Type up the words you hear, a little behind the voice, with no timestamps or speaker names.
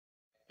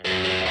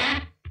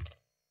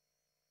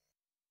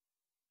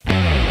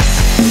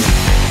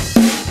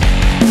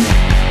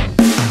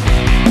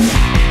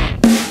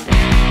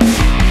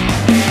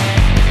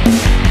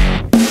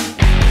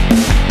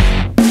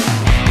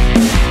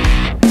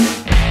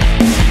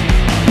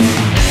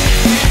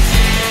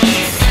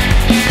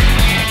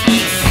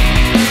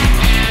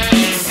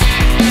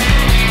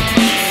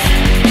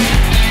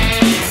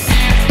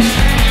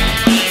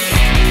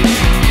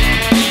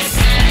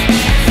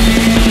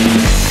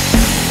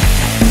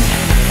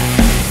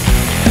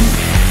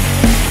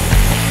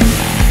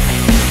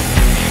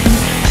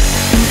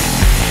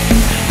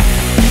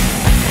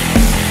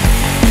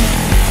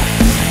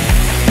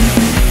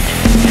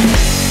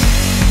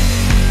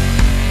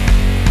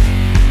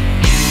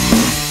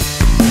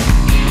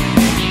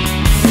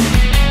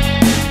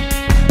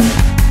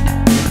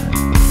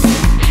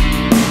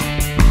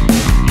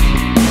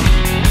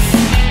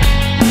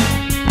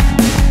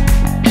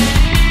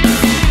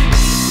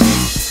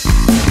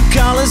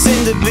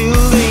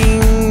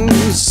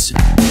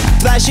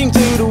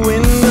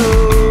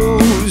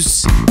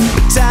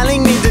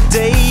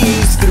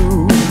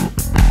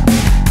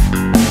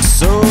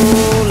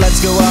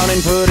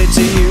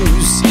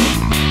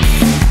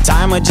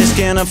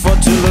can't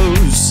afford to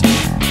lose.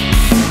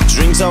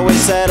 Drinks always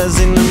set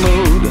us in the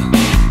mood,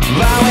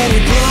 but when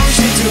you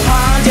push it too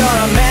hard, you're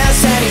a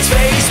mess and it's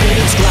face with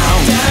its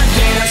ground. That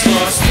dance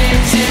floor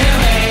spins in your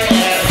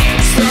head.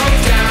 Slow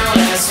down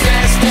as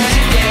fast as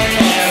you can.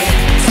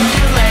 Turn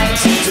your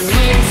legs into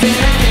moving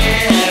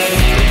again.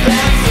 The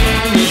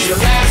bathroom is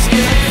your last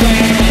good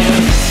friend.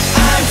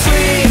 I'm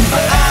free,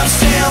 but I'm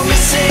still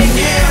missing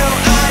you.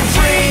 I'm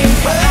free,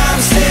 but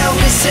I'm still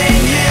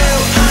missing you.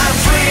 I'm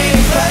free,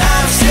 but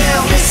I'm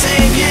still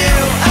missing you.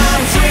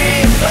 I'm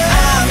free, but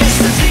I miss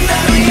the thing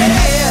that we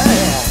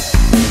had.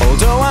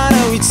 Although I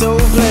know it's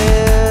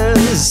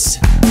hopeless,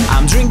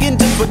 I'm drinking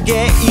to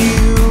forget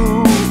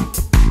you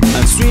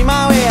and swim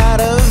my way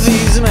out of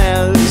this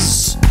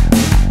mess.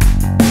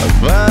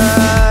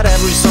 But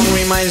every song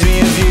reminds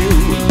me of you.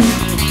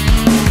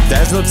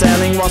 There's no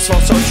telling what's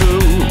false or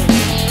true.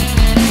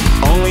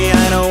 Only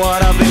I know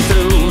what I've been